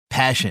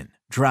Passion,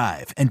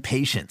 drive, and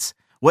patience.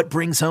 What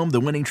brings home the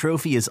winning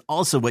trophy is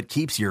also what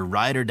keeps your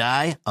ride or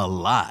die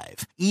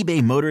alive.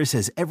 eBay Motors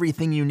has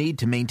everything you need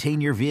to maintain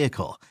your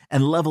vehicle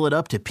and level it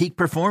up to peak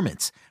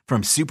performance,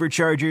 from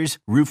superchargers,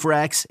 roof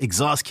racks,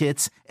 exhaust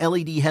kits,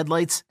 LED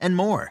headlights, and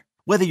more.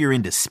 Whether you're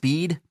into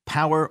speed,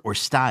 power, or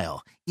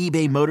style,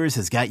 eBay Motors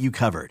has got you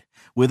covered.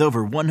 With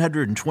over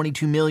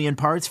 122 million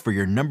parts for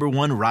your number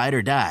one ride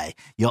or die,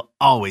 you'll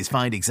always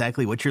find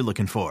exactly what you're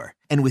looking for.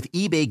 And with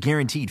eBay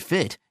Guaranteed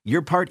Fit,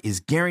 your part is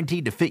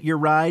guaranteed to fit your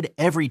ride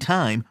every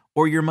time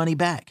or your money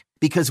back.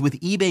 Because with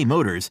eBay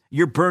Motors,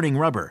 you're burning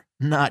rubber,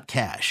 not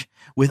cash.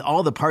 With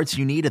all the parts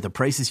you need at the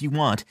prices you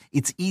want,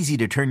 it's easy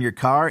to turn your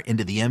car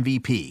into the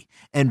MVP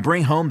and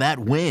bring home that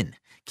win.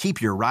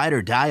 Keep your ride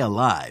or die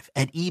alive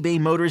at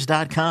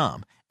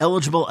ebaymotors.com.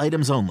 Eligible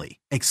items only.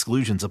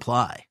 Exclusions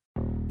apply.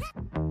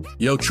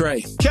 Yo,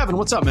 Trey. Kevin,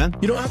 what's up, man?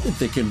 You know, I've been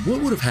thinking,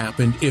 what would have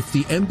happened if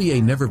the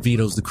NBA never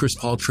vetoes the Chris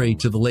Paul trade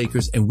to the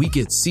Lakers and we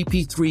get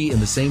CP3 in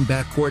the same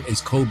backcourt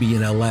as Kobe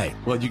in LA?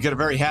 Well, you get a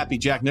very happy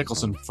Jack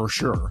Nicholson for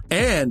sure.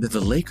 And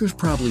the Lakers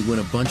probably win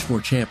a bunch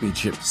more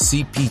championships.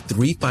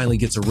 CP3 finally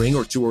gets a ring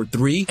or two or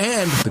three,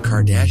 and the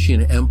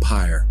Kardashian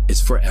empire is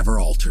forever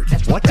altered.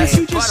 What did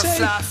you just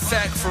say?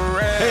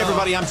 Hey,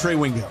 everybody, I'm Trey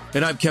Wingo.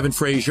 And I'm Kevin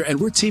Frazier, and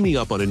we're teaming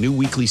up on a new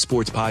weekly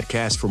sports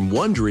podcast from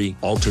Wondery,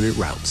 Alternate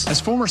Routes. As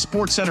former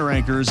Sports Center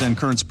anchors and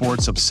current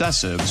sports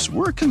obsessives,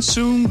 we're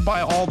consumed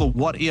by all the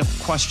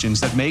what-if questions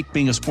that make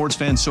being a sports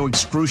fan so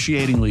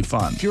excruciatingly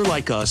fun. If you're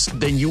like us,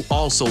 then you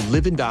also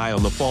live and die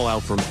on the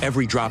fallout from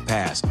every drop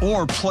pass.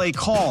 Or play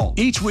call.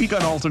 Each week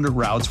on Alternate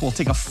Routes, we'll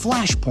take a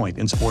flashpoint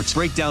in sports,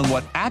 break down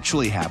what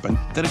actually happened,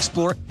 then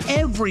explore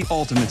every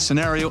alternate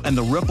scenario and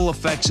the ripple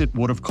effects it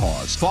would have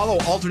caused. Follow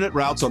Alternate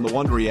Routes on the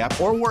Wondery app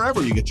or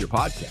wherever you get your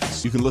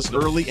podcasts. You can listen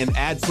early and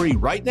ad-free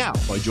right now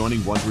by joining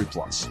Wondery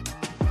Plus.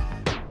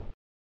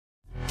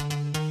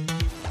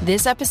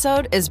 This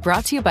episode is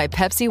brought to you by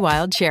Pepsi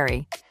Wild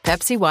Cherry.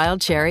 Pepsi Wild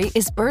Cherry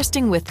is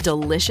bursting with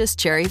delicious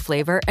cherry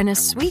flavor and a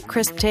sweet,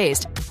 crisp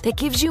taste that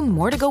gives you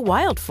more to go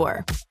wild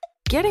for.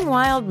 Getting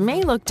wild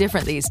may look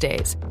different these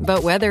days,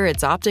 but whether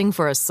it's opting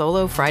for a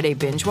solo Friday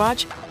binge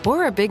watch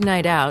or a big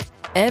night out,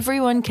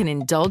 everyone can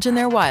indulge in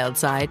their wild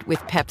side with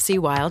Pepsi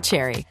Wild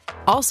Cherry.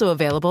 Also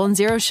available in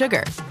Zero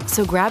Sugar.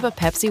 So grab a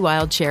Pepsi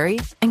Wild Cherry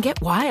and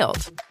get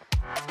wild.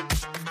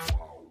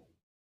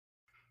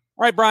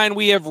 All right, Brian,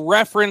 we have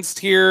referenced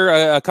here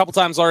a couple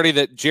times already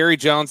that Jerry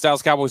Jones,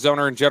 Dallas Cowboys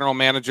owner and general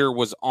manager,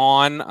 was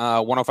on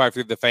 105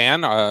 through the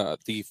Fan,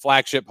 the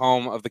flagship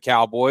home of the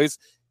Cowboys,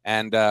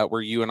 and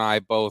where you and I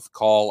both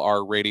call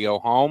our radio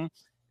home.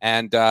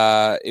 And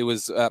it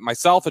was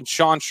myself and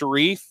Sean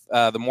Sharif,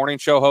 the morning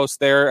show host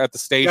there at the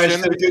station. You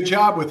guys did a good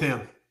job with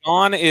him.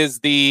 Sean is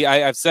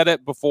I've said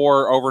it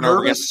before over and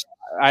Nervous?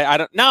 over again. I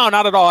don't, no,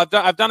 not at all.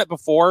 I've done it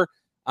before,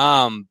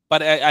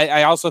 but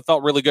I also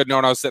felt really good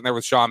knowing I was sitting there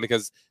with Sean,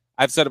 because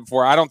I've said it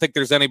before, I don't think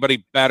there's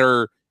anybody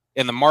better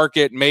in the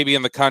market, maybe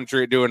in the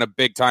country, at doing a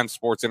big-time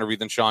sports interview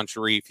than Sean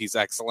Sharif. He's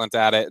excellent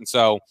at it. And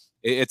so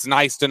it's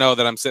nice to know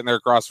that I'm sitting there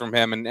across from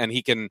him and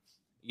he can,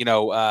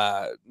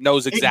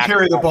 knows exactly. He can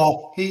carry the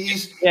ball.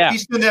 He's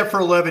been there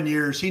for 11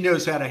 years. He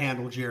knows how to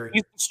handle Jerry.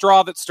 He's the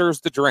straw that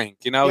stirs the drink.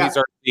 He's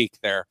our geek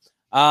there.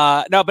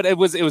 No, but it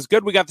was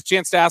good. We got the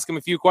chance to ask him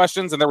a few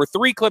questions, and there were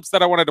 3 clips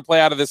that I wanted to play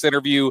out of this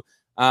interview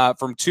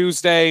from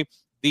Tuesday.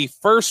 The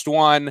first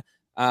one,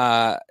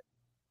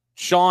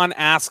 Sean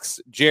asks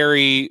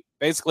Jerry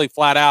basically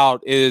flat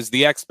out, is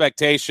the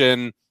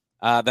expectation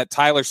that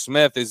Tyler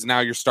Smith is now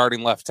your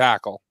starting left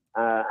tackle?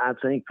 I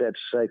think that's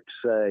safe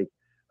to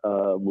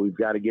say. We've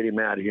got to get him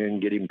out of here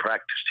and get him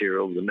practiced here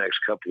over the next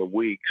couple of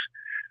weeks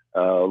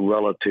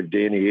relative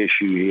to any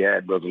issue he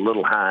had with a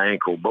little high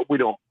ankle. But we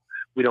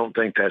don't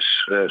think that's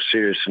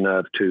serious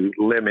enough to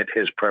limit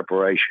his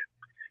preparation.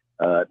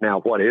 Now,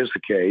 what is the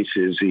case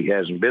is he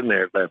hasn't been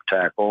there at left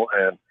tackle,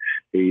 and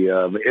he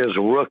is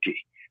a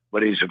rookie.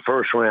 But he's a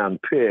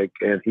first-round pick,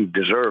 and he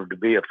deserved to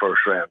be a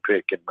first-round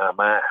pick in my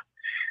mind.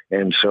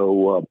 And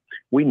so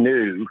we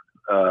knew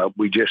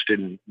we just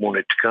didn't want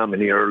it to come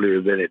any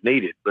earlier than it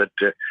needed. But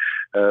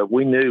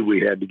we knew we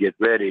had to get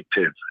ready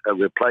to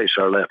replace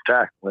our left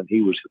tackle, and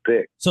he was the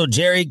pick. So,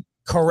 Jerry,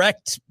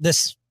 correct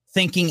this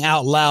thinking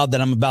out loud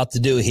that I'm about to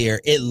do here.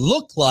 It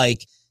looked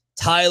like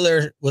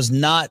Tyler was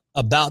not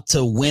about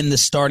to win the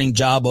starting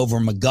job over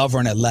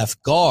McGovern at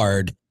left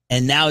guard,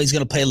 and now he's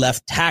going to play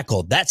left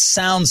tackle. That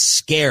sounds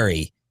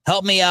scary.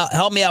 Help me out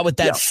with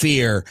that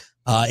fear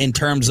in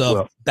terms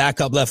of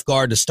backup left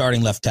guard to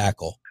starting left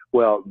tackle.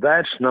 Well,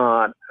 that's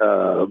not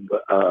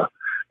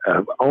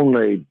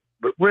only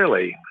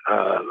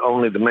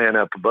the man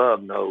up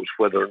above knows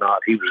whether or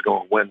not he was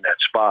going to win that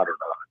spot or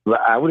not.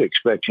 I would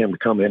expect him to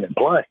come in and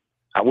play.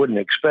 I wouldn't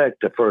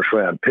expect a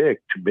first-round pick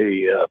to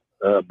be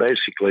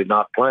basically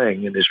not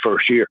playing in his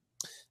first year.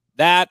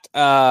 That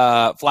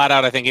flat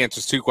out, I think,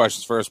 answers 2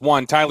 questions for us.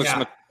 One, Tyler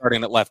Smith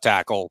starting at left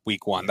tackle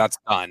week 1. That's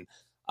done.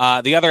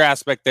 The other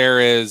aspect there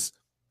is,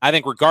 I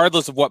think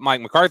regardless of what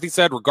Mike McCarthy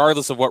said,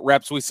 regardless of what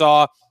reps we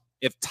saw,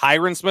 if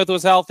Tyron Smith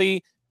was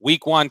healthy,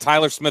 week 1,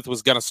 Tyler Smith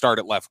was going to start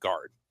at left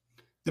guard.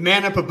 The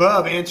man up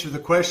above answered the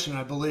question,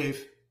 I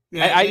believe.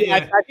 Yeah,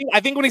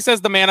 I think when he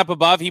says the man up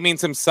above, he means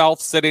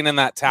himself sitting in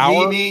that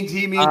tower.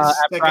 He means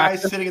the guy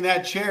sitting in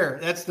that chair.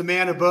 That's the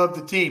man above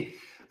the team.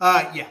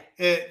 I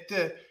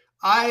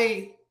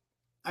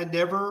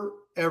never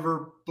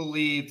ever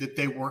believed that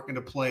they weren't going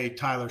to play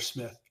Tyler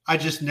Smith. I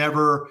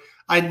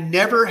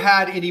never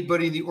had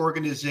anybody in the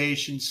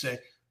organization say,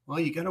 "Well,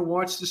 you got to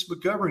watch this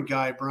McGovern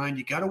guy, Brian.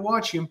 You got to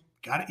watch him.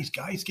 He's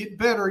getting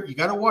better. You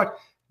got to watch."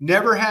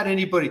 Never had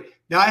anybody.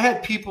 Now I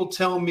had people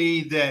tell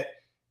me that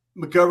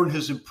McGovern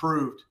has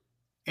improved,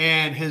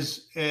 and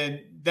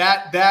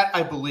that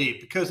I believe,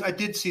 because I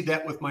did see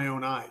that with my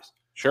own eyes.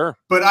 Sure.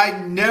 But I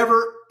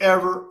never,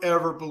 ever,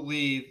 ever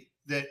believed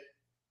that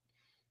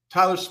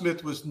Tyler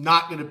Smith was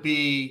not going to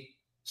be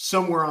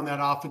somewhere on that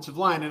offensive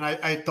line. And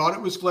I thought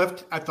it was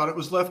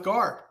left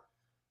guard.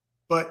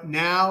 But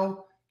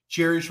now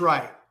Jerry's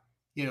right.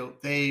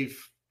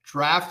 They've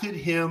drafted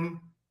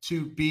him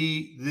to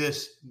be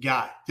this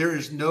guy. There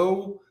is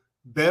no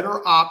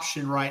better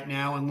option right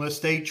now unless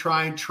they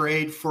try and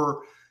trade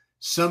for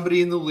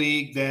somebody in the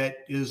league that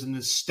is an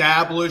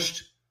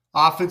established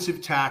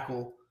offensive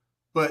tackle.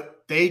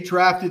 But they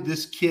drafted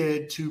this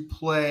kid to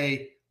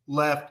play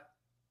left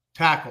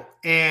tackle.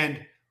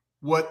 And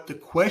what the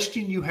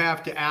question you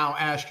have to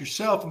ask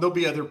yourself, and there'll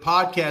be other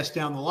podcasts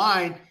down the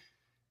line,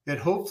 that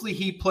hopefully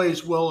he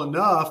plays well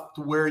enough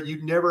to where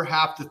you never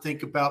have to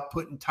think about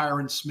putting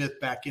Tyron Smith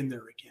back in there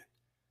again.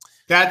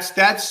 That's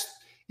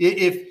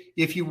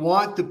if you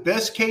want the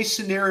best case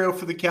scenario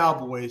for the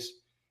Cowboys,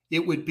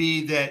 it would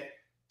be that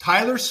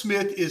Tyler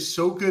Smith is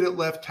so good at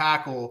left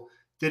tackle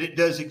that it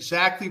does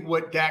exactly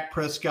what Dak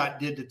Prescott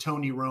did to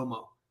Tony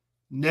Romo.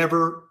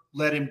 Never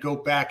let him go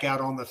back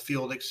out on the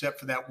field except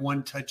for that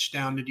one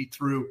touchdown that he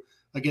threw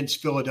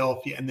against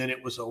Philadelphia, and then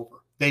it was over.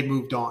 They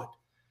moved on.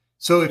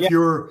 So if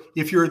you're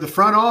the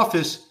front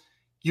office,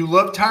 you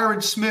love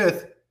Tyron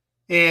Smith,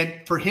 and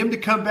for him to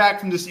come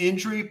back from this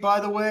injury, by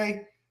the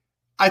way,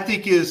 I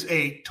think is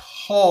a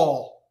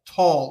tall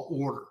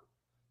order.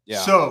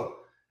 Yeah. So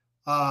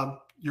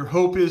your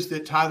hope is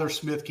that Tyler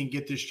Smith can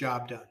get this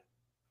job done.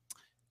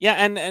 Yeah,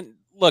 and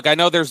look, I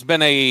know there's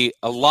been a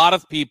lot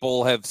of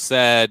people have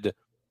said,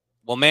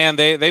 well, man,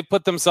 they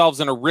put themselves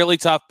in a really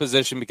tough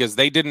position because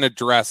they didn't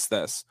address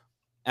this.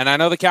 And I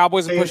know the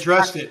Cowboys have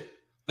addressed it.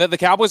 The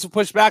Cowboys have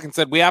pushed back and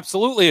said, we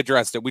absolutely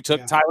addressed it. We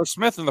took Tyler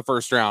Smith in the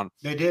first round.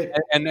 They did.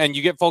 And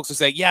you get folks who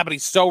say, yeah, but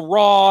he's so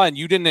raw and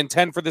you didn't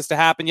intend for this to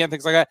happen yet, and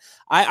things like that.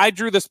 I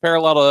drew this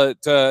parallel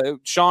to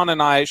Sean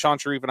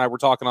Sharif and I were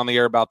talking on the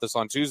air about this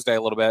on Tuesday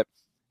a little bit.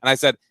 And I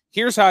said,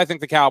 here's how I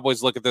think the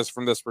Cowboys look at this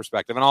from this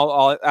perspective. And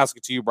I'll ask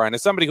it to you, Brian.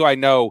 As somebody who I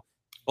know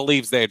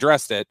believes they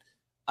addressed it,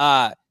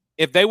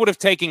 if they would have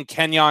taken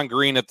Kenyon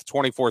Green at the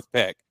 24th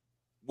pick,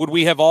 would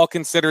we have all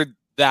considered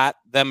that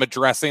them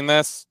addressing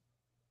this?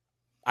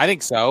 I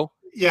think so.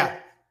 Yeah.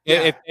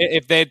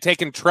 If they had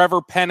taken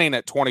Trevor Penning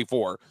at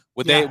 24,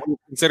 would they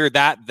consider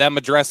that them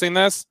addressing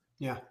this?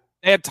 Yeah.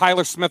 They had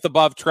Tyler Smith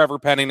above Trevor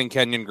Penning and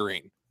Kenyon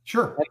Green.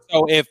 Sure. And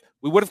so if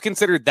we would have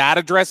considered that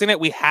addressing it,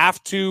 we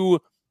have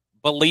to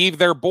believe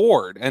their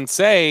board and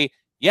say,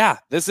 yeah,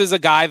 this is a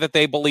guy that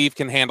they believe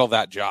can handle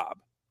that job.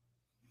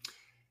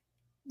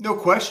 No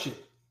question.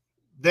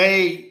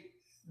 This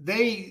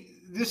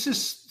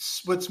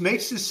is what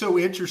makes this so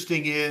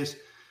interesting is,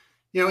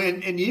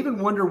 and you even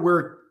wonder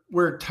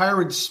where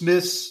Tyron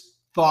Smith's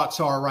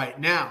thoughts are right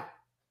now,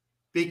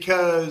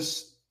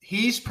 because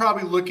he's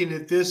probably looking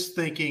at this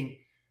thinking,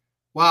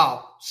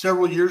 wow,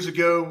 several years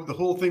ago, the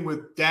whole thing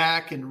with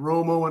Dak and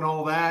Romo and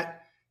all that,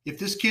 if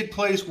this kid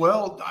plays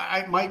well,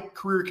 my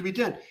career could be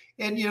done.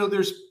 And,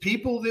 there's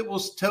people that will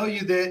tell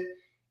you that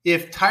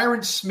if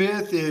Tyron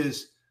Smith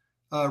is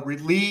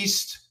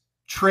released,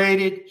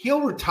 traded,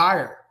 he'll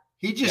retire.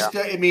 He just,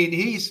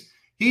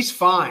 he's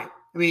fine.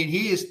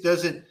 He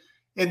doesn't.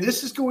 And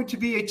this is going to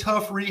be a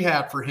tough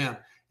rehab for him.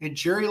 And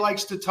Jerry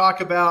likes to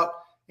talk about,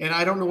 and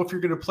I don't know if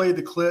you're going to play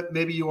the clip.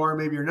 Maybe you are,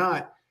 maybe you're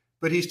not.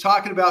 But he's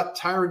talking about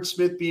Tyron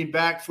Smith being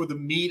back for the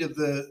meat of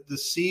the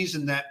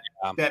season,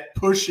 that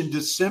push in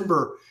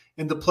December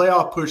and the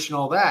playoff push and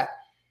all that.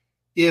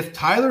 If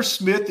Tyler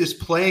Smith is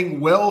playing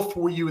well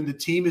for you and the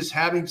team is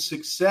having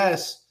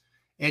success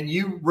and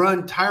you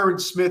run Tyron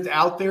Smith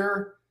out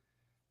there,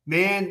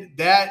 man,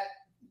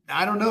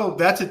 I don't know.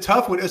 That's a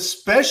tough one,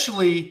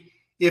 especially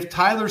if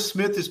Tyler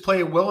Smith is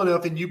playing well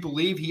enough and you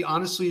believe he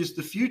honestly is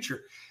the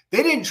future.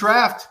 They didn't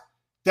draft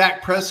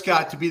Dak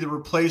Prescott to be the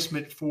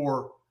replacement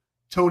for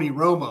Tony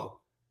Romo.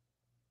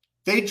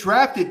 They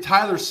drafted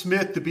Tyler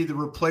Smith to be the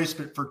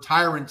replacement for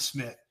Tyron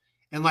Smith.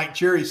 And like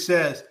Jerry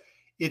says,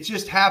 it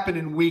just happened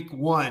in week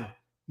 1,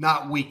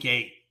 not week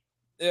 8.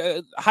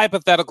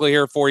 Hypothetically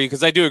here for you,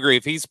 because I do agree.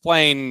 If he's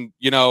playing,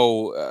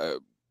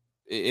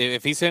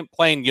 if he's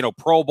playing,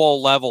 Pro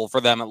Bowl level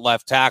for them at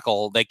left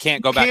tackle, they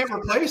can't go back. You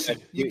can't replace him.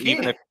 You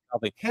can't.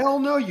 Hell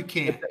no, you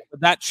can't. If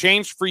that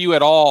changed for you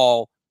at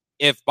all,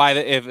 if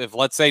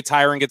let's say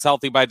Tyron gets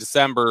healthy by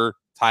December,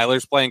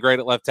 Tyler's playing great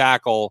at left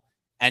tackle,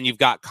 and you've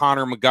got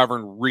Connor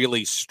McGovern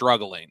really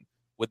struggling,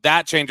 would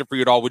that change it for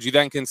you at all? Would you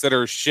then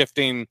consider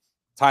shifting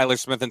Tyler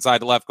Smith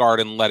inside the left guard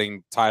and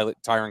letting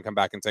Tyron come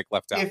back and take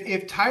left tackle.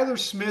 If Tyler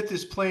Smith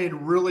is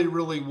playing really,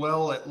 really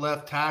well at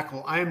left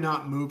tackle, I am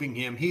not moving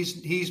him.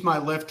 He's my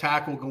left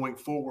tackle going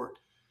forward.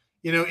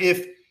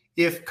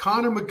 If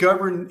Connor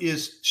McGovern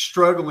is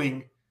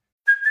struggling.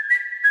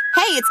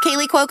 Hey, it's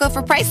Kaylee Cuoco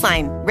for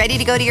Priceline. Ready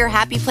to go to your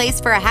happy place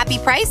for a happy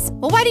price?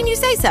 Well, why didn't you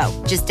say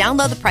so? Just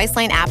download the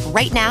Priceline app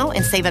right now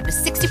and save up to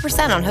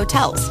 60% on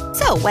hotels.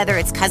 So whether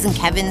it's Cousin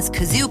Kevin's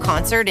Kazoo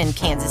Concert in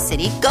Kansas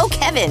City, go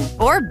Kevin,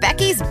 or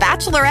Becky's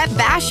Bachelorette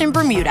Bash in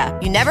Bermuda,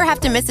 you never have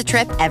to miss a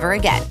trip ever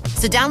again.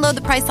 So download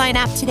the Priceline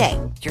app today.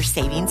 Your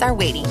savings are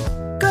waiting.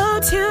 Go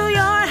to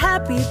your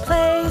happy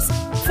place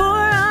for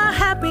a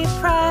happy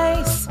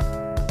price.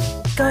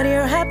 Go to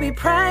your happy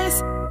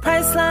price,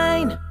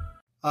 Priceline.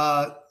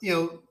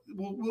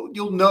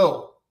 You'll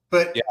know,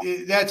 but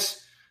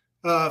that's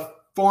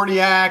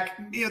Farniak.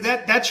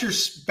 That's your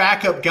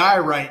backup guy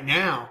right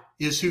now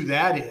is who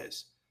that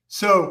is.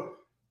 So,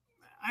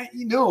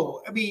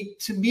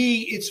 to me,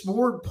 it's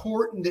more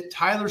important that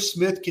Tyler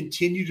Smith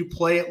continue to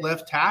play at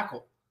left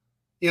tackle.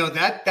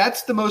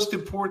 That's the most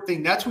important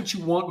thing. That's what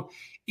you want.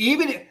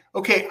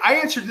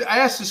 I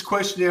asked this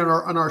question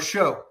on our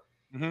show.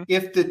 Mm-hmm.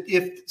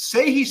 If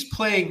say he's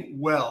playing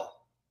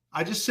well,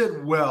 I just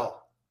said well.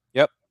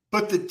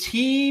 But the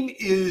team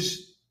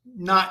is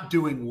not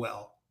doing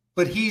well,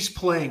 but he's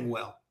playing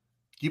well.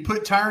 Do you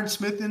put Tyron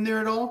Smith in there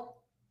at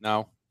all?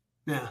 No.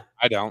 Yeah.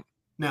 I don't.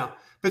 No.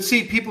 But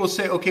see, people will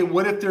say, okay,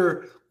 what if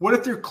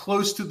they're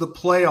close to the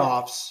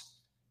playoffs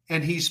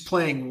and he's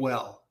playing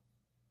well?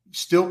 You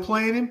still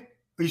playing him?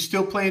 Are you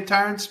still playing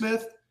Tyron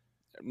Smith?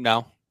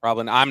 No,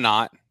 probably not. I'm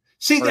not.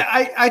 See,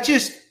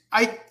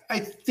 I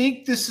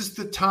think this is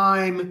the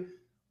time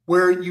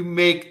where you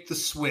make the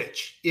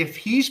switch. If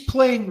he's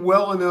playing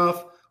well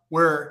enough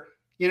where,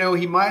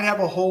 he might have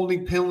a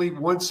holding penalty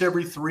once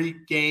every 3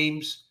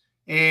 games,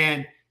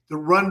 and the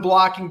run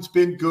blocking's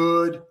been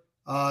good.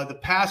 The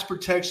pass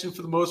protection,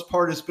 for the most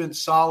part, has been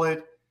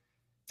solid.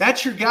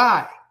 That's your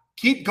guy.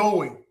 Keep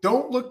going.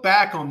 Don't look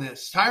back on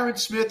this. Tyron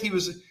Smith,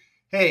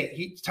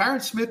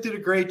 Tyron Smith did a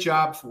great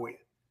job for you.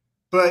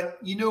 But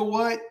you know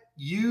what?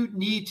 You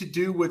need to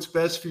do what's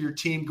best for your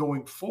team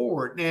going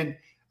forward. And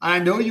I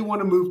know you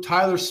want to move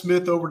Tyler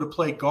Smith over to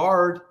play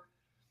guard.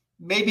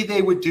 Maybe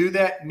they would do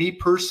that. Me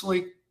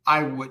personally,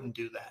 I wouldn't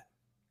do that.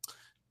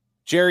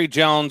 Jerry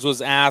Jones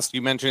was asked,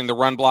 you mentioned the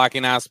run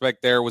blocking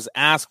aspect there, was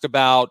asked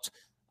about,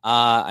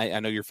 I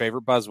know your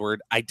favorite buzzword,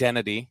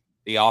 identity,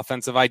 the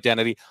offensive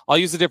identity. I'll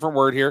use a different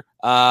word here.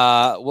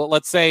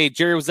 Let's say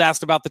Jerry was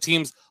asked about the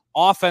team's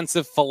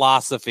offensive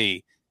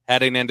philosophy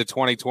heading into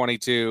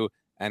 2022.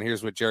 And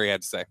here's what Jerry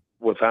had to say.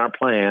 With our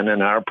plan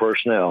and our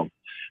personnel,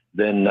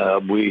 then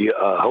we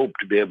hope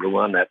to be able to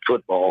run that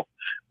football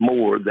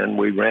more than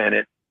we ran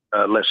it,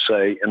 let's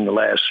say, in the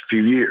last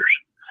few years.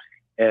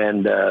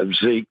 And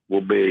Zeke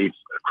will be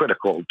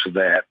critical to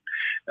that.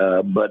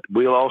 But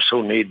we'll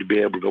also need to be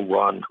able to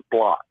run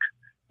block.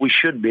 We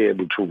should be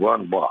able to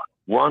run block.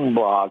 Run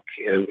block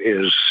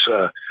is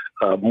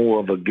more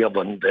of a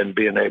given than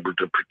being able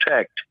to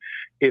protect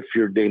if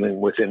you're dealing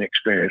with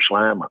inexperienced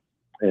linemen.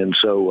 And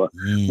so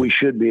we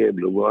should be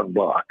able to run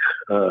block.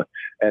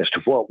 As to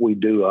what we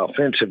do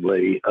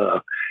offensively,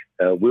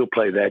 we'll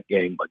play that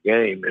game by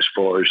game as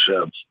far as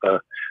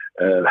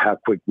how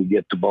quick we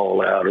get the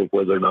ball out or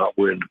whether or not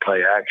we're into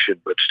play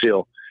action. But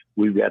still,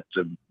 we've got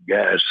the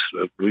guys,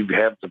 we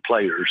have the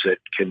players that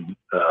can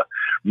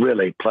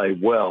really play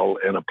well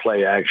in a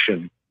play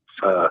action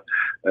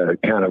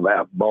kind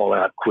of ball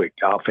out quick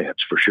offense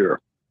for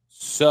sure.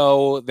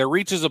 So there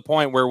reaches a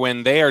point where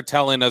when they are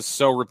telling us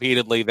so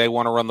repeatedly they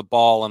want to run the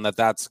ball and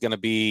that's going to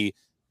be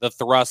the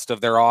thrust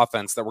of their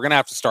offense, that we're going to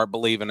have to start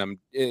believing them.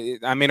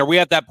 I mean, are we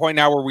at that point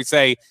now where we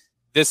say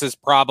this is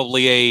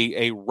probably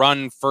a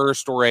run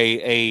first or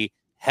a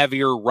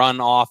heavier run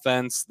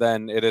offense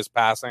than it is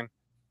passing?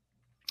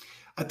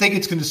 I think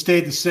it's going to stay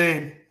the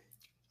same.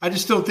 I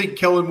just don't think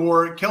Kellen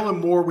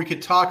Moore, we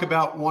could talk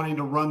about wanting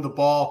to run the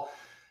ball,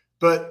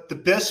 but the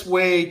best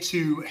way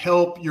to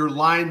help your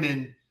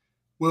linemen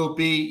will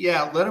be,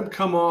 let them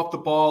come off the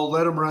ball,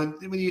 let them run.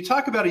 When you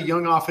talk about a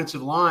young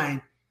offensive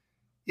line,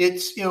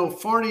 it's,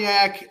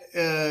 Farniak,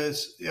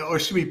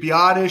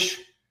 Biadish,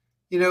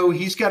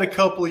 he's got a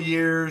couple of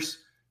years,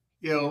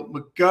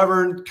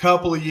 McGovern,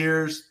 couple of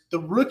years. The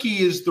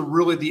rookie is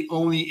really the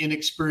only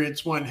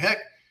inexperienced one. Heck,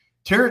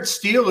 Terrence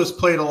Steele has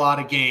played a lot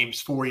of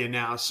games for you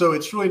now, so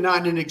it's really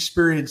not an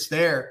experience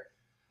there.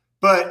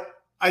 But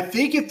I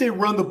think if they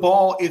run the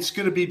ball, it's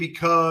going to be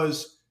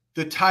because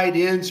the tight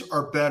ends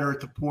are better at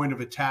the point of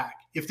attack.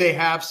 If they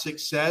have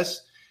success,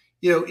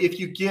 if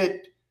you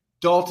get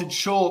Dalton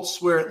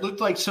Schultz, where it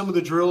looked like some of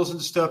the drills and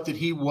stuff that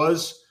he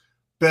was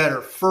better,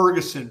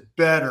 Ferguson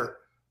better,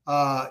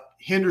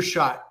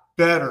 Hendershot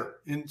better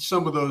in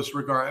some of those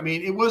regards. I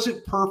mean, it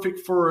wasn't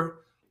perfect for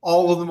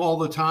all of them all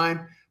the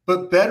time,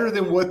 but better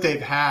than what they've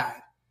had.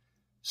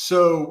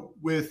 So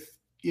with,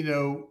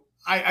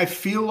 I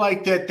feel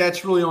like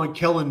that's really on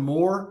Kellen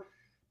Moore.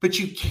 But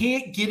you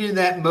can't get in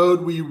that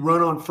mode where you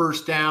run on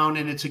first down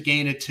and it's a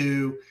gain of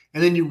 2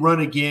 and then you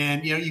run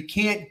again. You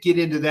can't get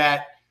into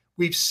that.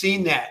 We've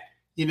seen that.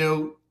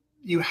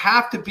 You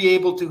have to be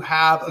able to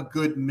have a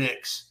good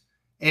mix.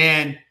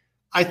 And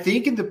I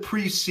think in the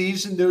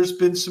preseason, there's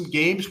been some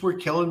games where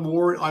Kellen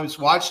Moore, I was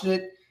watching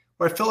it,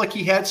 where I felt like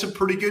he had some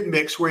pretty good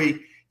mix where he,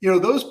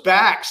 those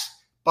backs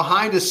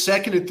behind a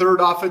second and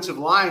third offensive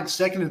line,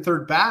 second and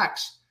third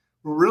backs,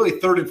 were really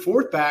third and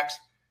fourth backs,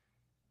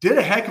 did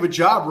a heck of a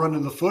job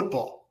running the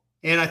football.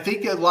 And I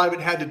think a lot of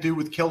it had to do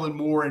with Kellen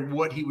Moore and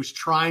what he was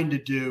trying to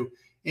do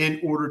in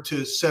order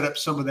to set up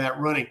some of that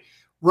running.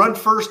 Run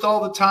first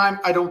all the time,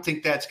 I don't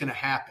think that's going to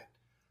happen.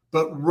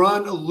 But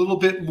run a little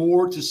bit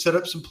more to set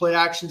up some play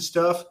action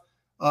stuff,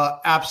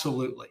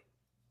 absolutely.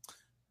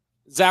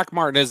 Zach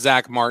Martin is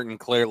Zach Martin,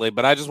 clearly,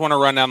 but I just want to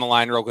run down the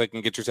line real quick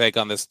and get your take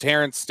on this.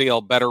 Terrence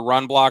Steele, better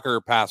run blocker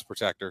or pass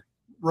protector?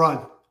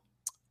 Run.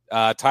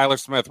 Tyler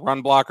Smith,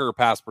 run blocker or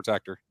pass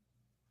protector?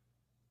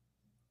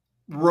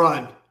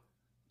 Run.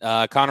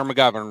 Connor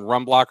McGovern,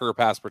 run blocker or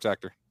pass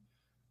protector?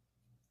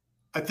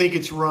 I think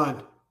it's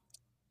run.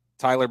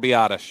 Tyler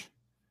Biadasz.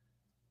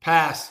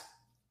 Pass.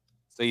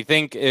 So you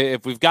think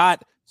if we've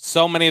got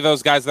so many of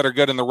those guys that are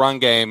good in the run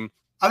game,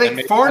 I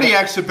think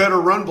Farniak's a better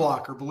run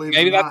blocker, believe it or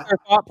not. Maybe that's their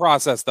thought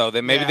process, though.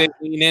 Then maybe they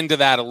lean into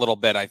that a little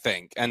bit, I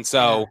think. And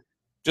so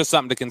just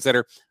something to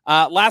consider.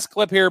 Last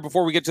clip here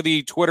before we get to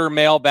the Twitter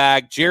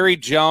mailbag. Jerry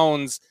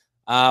Jones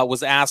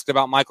was asked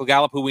about Michael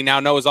Gallup, who we now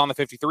know is on the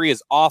 53,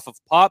 is off of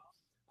PUP,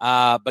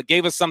 but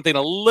gave us something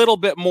a little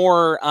bit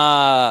more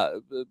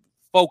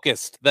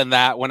focused than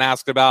that when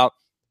asked about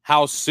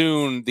how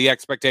soon the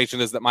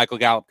expectation is that Michael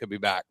Gallup could be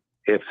back.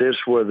 If this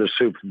were the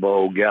Super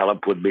Bowl,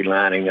 Gallup would be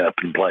lining up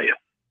and playing.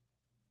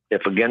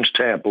 If against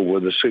Tampa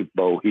were the Super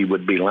Bowl, he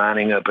would be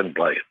lining up and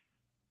playing.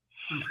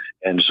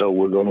 And so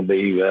we're going to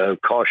be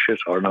cautious,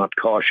 or not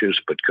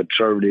cautious, but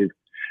conservative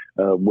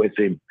with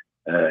him.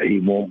 He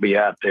won't be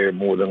out there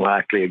more than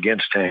likely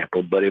against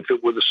Tampa, but if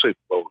it were the Super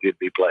Bowl, he'd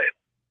be playing.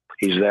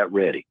 He's that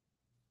ready.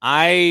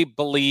 I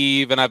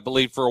believe, and I've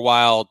believed for a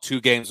while,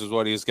 2 games is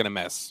what he was going to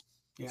miss.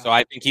 Yeah. So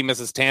I think he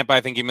misses Tampa.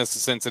 I think he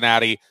misses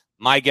Cincinnati.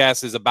 My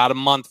guess is about a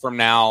month from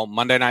now,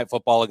 Monday Night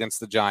Football against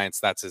the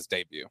Giants. That's his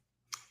debut.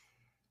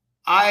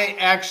 I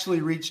actually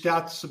reached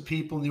out to some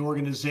people in the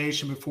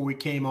organization before we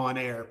came on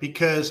air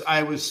because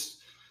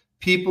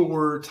people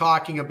were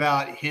talking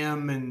about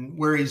him and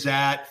where he's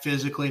at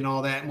physically and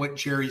all that and what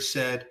Jerry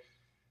said.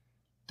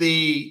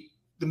 The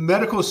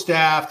medical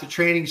staff, the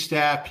training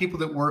staff, people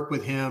that work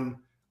with him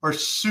are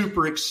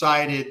super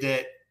excited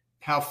that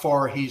how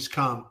far he's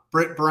come.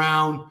 Britt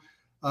Brown,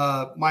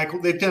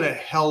 Michael, they've done a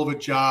hell of a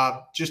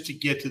job just to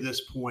get to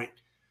this point.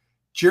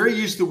 Jerry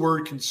used the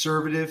word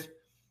conservative.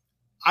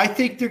 I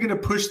think they're going to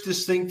push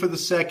this thing for the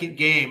second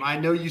game. I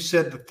know you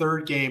said the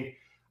third game.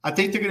 I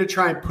think they're going to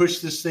try and push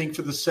this thing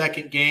for the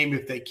second game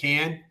if they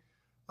can.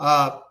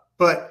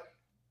 But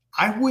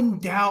I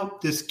wouldn't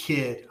doubt this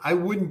kid. I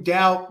wouldn't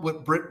doubt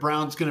what Britt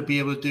Brown's going to be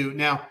able to do.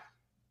 Now,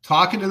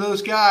 talking to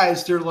those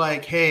guys, they're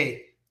like,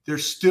 hey,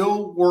 there's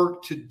still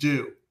work to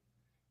do.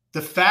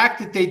 The fact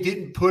that they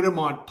didn't put him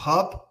on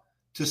PUP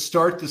to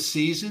start the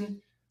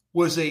season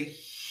was a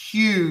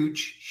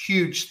huge,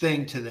 huge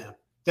thing to them.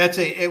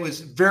 It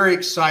was very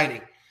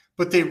exciting,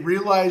 but they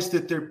realized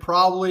that they're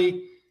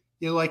probably,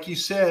 like you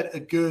said, a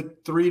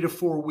good 3 to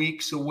 4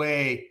 weeks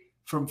away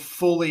from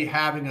fully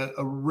having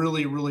a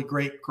really, really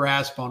great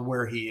grasp on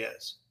where he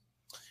is.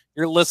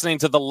 You're listening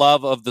to the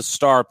Love of the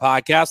Star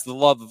podcast. The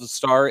Love of the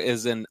Star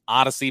is an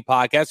Odyssey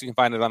podcast. You can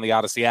find it on the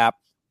Odyssey app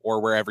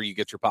or wherever you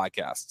get your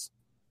podcasts.